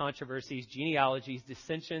foolish controversies, genealogies,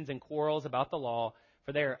 dissensions, and quarrels about the law,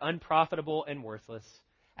 for they are unprofitable and worthless.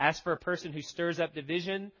 As for a person who stirs up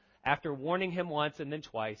division, after warning him once and then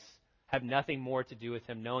twice, have nothing more to do with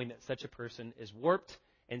him, knowing that such a person is warped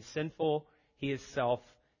and sinful. He is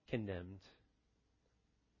self-condemned.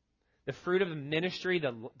 The fruit of the ministry,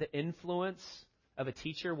 the influence of a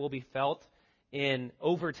teacher will be felt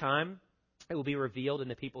over time. It will be revealed in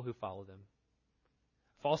the people who follow them.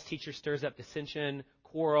 False teacher stirs up dissension,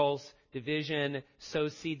 quarrels, division,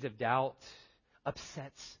 sows seeds of doubt,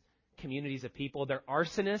 upsets communities of people. They're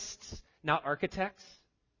arsonists, not architects.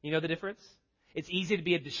 You know the difference? It's easy to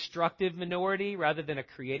be a destructive minority rather than a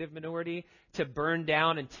creative minority, to burn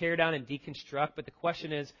down and tear down and deconstruct. But the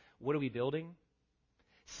question is, what are we building?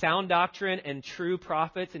 Sound doctrine and true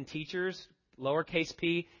prophets and teachers, lowercase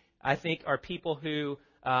p, I think are people who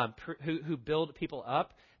build people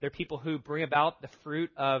up. They're people who bring about the fruit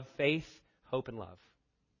of faith, hope, and love.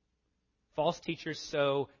 False teachers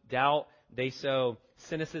sow doubt, they sow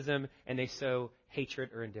cynicism, and they sow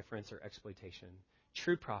hatred or indifference or exploitation.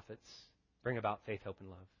 True prophets bring about faith, hope, and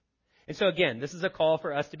love. And so again, this is a call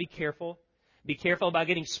for us to be careful. Be careful about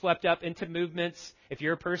getting swept up into movements. If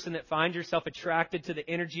you're a person that finds yourself attracted to the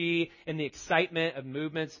energy and the excitement of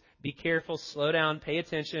movements, be careful, slow down, pay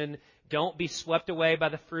attention. Don't be swept away by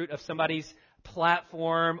the fruit of somebody's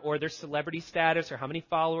platform or their celebrity status or how many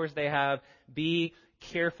followers they have. Be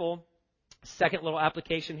careful. Second little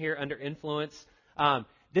application here under influence.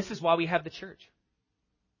 This is why we have the church.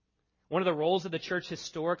 One of the roles of the church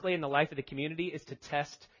historically in the life of the community is to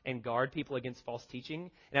test and guard people against false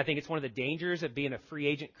teaching. And I think it's one of the dangers of being a free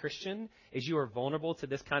agent Christian is you are vulnerable to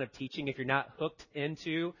this kind of teaching if you're not hooked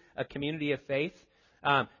into a community of faith.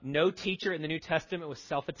 No teacher in the New Testament was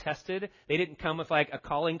self-attested. They didn't come with like a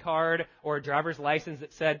calling card or a driver's license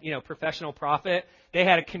that said, professional prophet. They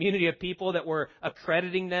had a community of people that were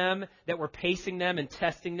accrediting them, that were pacing them and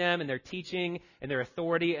testing them and their teaching and their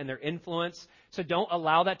authority and their influence. So don't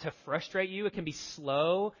allow that to frustrate you. It can be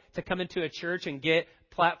slow to come into a church and get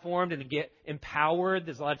platformed and to get empowered.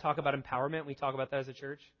 There's a lot of talk about empowerment. We talk about that as a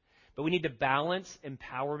church. But we need to balance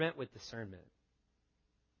empowerment with discernment.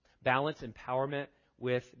 Balance empowerment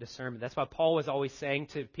with discernment. That's why Paul was always saying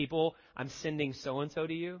to people, I'm sending so-and-so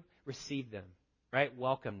to you. Receive them, right?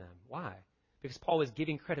 Welcome them. Why? Because Paul was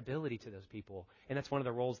giving credibility to those people. And that's one of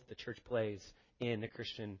the roles that the church plays in the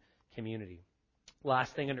Christian community.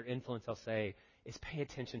 Last thing under influence I'll say is pay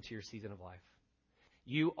attention to your season of life.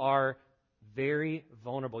 You are very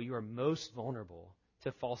vulnerable. You are most vulnerable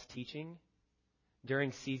to false teaching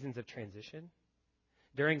during seasons of transition,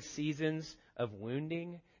 during seasons of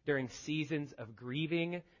wounding, during seasons of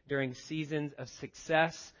grieving, during seasons of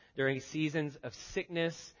success, during seasons of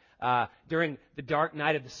sickness, during the dark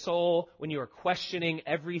night of the soul, when you are questioning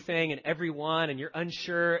everything and everyone and you're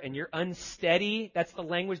unsure and you're unsteady. That's the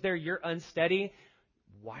language there. You're unsteady.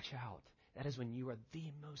 Watch out. That is when you are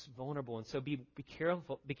the most vulnerable. And so be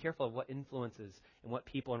careful of what influences and what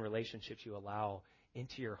people and relationships you allow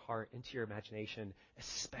into your heart, into your imagination,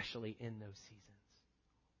 especially in those seasons.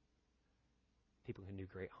 People can do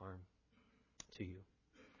great harm to you.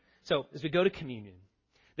 So as we go to communion,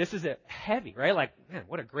 this is a heavy, right? Like, man,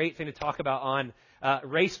 what a great thing to talk about on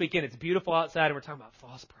race weekend. It's beautiful outside and we're talking about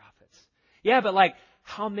false prophets. Yeah, but like,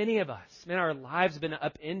 how many of us, man, our lives have been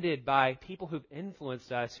upended by people who've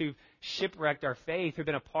influenced us, who've shipwrecked our faith, who've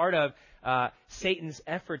been a part of Satan's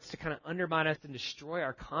efforts to kind of undermine us and destroy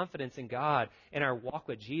our confidence in God and our walk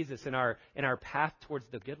with Jesus and our path towards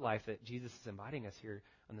the good life that Jesus is inviting us here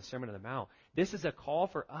on the Sermon on the Mount. This is a call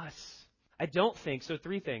for us. I don't think, so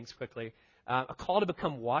 3 things quickly. A call to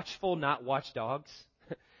become watchful, not watchdogs.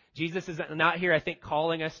 Jesus is not here, I think,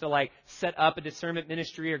 calling us to like set up a discernment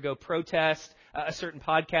ministry or go protest a certain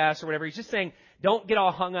podcast or whatever. He's just saying, don't get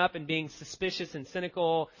all hung up in being suspicious and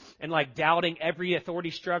cynical and like doubting every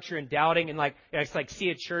authority structure and doubting and like, it's like see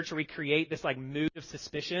a church where we create this like mood of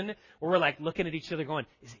suspicion where we're like looking at each other going,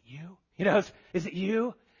 is it you? Is it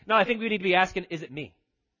you? No, I think we need to be asking, is it me?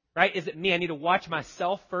 Right? Is it me? I need to watch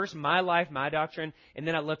myself first, my life, my doctrine, and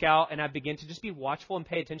then I look out and I begin to just be watchful and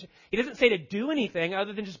pay attention. He doesn't say to do anything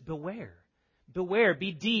other than just beware. Beware,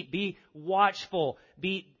 be deep, be watchful,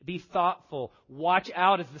 be thoughtful. Watch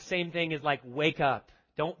out is the same thing as like wake up.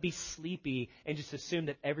 Don't be sleepy and just assume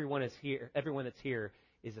that everyone that's here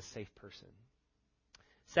is a safe person.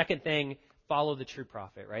 Second thing, follow the true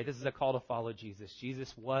prophet, right? This is a call to follow Jesus.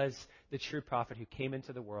 Jesus was the true prophet who came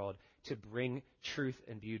into the world to bring truth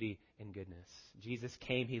and beauty and goodness. Jesus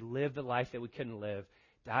came, he lived the life that we couldn't live,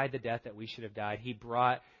 died the death that we should have died. He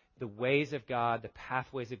brought the ways of God, the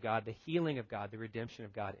pathways of God, the healing of God, the redemption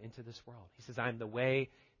of God into this world. He says, I am the way,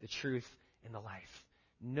 the truth, and the life.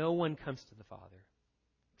 No one comes to the Father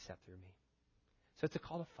except through me. So it's a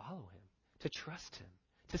call to follow him, to trust him,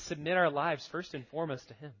 to submit our lives first and foremost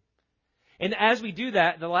to him. And as we do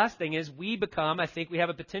that, the last thing is we have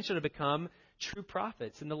a potential to become true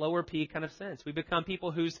prophets in the lower P kind of sense. We become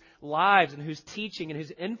people whose lives and whose teaching and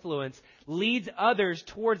whose influence leads others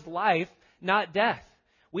towards life, not death.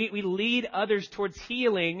 We lead others towards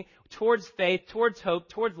healing, towards faith, towards hope,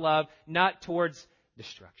 towards love, not towards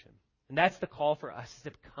destruction. And that's the call for us, is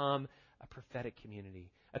to become a prophetic community,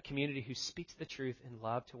 a community who speaks the truth in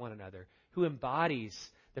love to one another, who embodies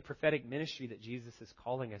the prophetic ministry that Jesus is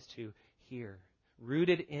calling us to here,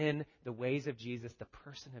 rooted in the ways of Jesus, the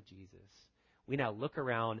person of Jesus. We now look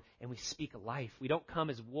around and we speak life. We don't come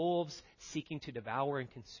as wolves seeking to devour and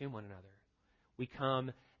consume one another. We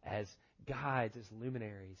come as guides, as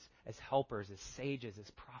luminaries, as helpers, as sages, as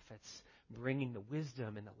prophets, bringing the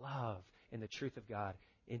wisdom and the love and the truth of God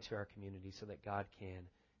into our community so that God can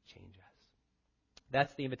change us.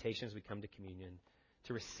 That's the invitation as we come to communion,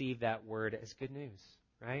 to receive that word as good news,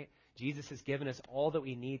 right? Jesus has given us all that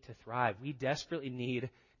we need to thrive. We desperately need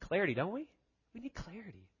clarity, don't we? We need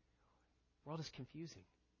clarity. The world is confusing.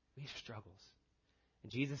 We have struggles.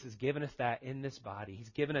 And Jesus has given us that in this body. He's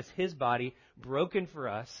given us his body broken for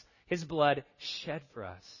us, his blood shed for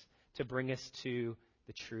us to bring us to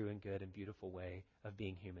the true and good and beautiful way of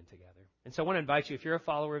being human together. And so I want to invite you, if you're a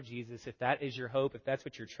follower of Jesus, if that is your hope, if that's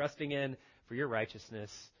what you're trusting in for your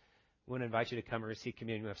righteousness, we want to invite you to come and receive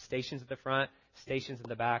communion. We have stations at the front, stations in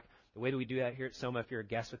the back. The way that we do that here at Soma, if you're a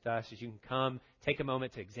guest with us, is you can come, take a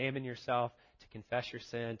moment to examine yourself, to confess your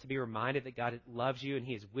sin, to be reminded that God loves you and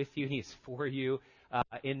he is with you and he is for you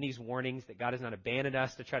in these warnings, that God has not abandoned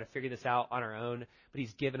us to try to figure this out on our own, but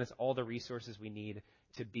he's given us all the resources we need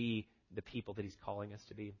to be the people that he's calling us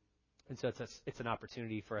to be. And so it's an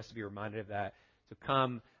opportunity for us to be reminded of that. So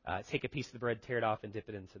come, take a piece of the bread, tear it off, and dip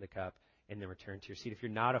it into the cup, and then return to your seat. If you're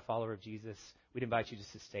not a follower of Jesus, we'd invite you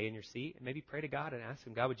just to stay in your seat and maybe pray to God and ask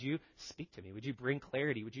him, God, would you speak to me? Would you bring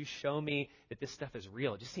clarity? Would you show me that this stuff is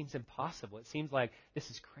real? It just seems impossible. It seems like this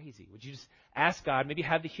is crazy. Would you just ask God, maybe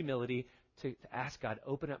have the humility to ask God,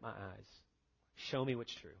 open up my eyes. Show me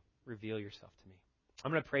what's true. Reveal yourself to me.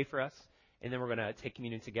 I'm going to pray for us, and then we're going to take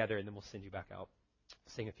communion together, and then we'll send you back out,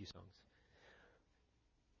 sing a few songs.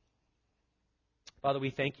 Father,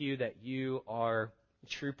 we thank you that you are a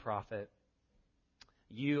true prophet.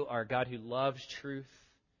 You are a God who loves truth,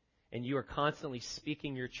 and you are constantly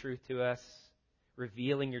speaking your truth to us,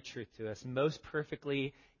 revealing your truth to us, most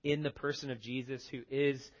perfectly in the person of Jesus, who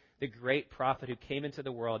is the great prophet who came into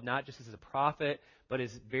the world, not just as a prophet, but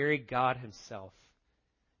as very God himself.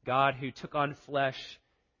 God who took on flesh,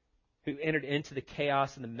 who entered into the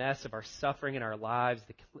chaos and the mess of our suffering in our lives,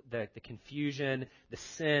 the confusion, the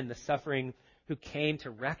sin, the suffering, who came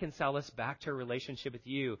to reconcile us back to a relationship with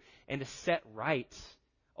you and to set right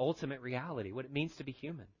ultimate reality, what it means to be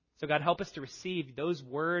human. So God, help us to receive those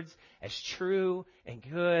words as true and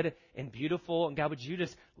good and beautiful. And God, would you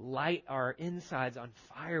just light our insides on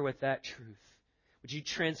fire with that truth? Would you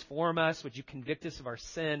transform us? Would you convict us of our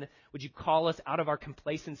sin? Would you call us out of our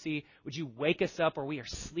complacency? Would you wake us up where we are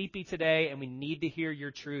sleepy today and we need to hear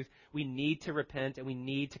your truth? We need to repent and we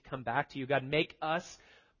need to come back to you. God, make us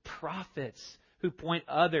prophets who point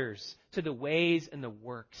others to the ways and the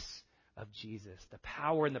works of Jesus. The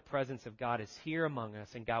power and the presence of God is here among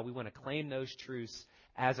us. And God, we want to claim those truths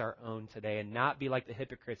as our own today and not be like the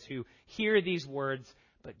hypocrites who hear these words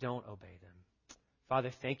but don't obey them. Father,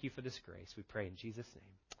 thank you for this grace. We pray in Jesus'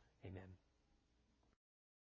 name. Amen.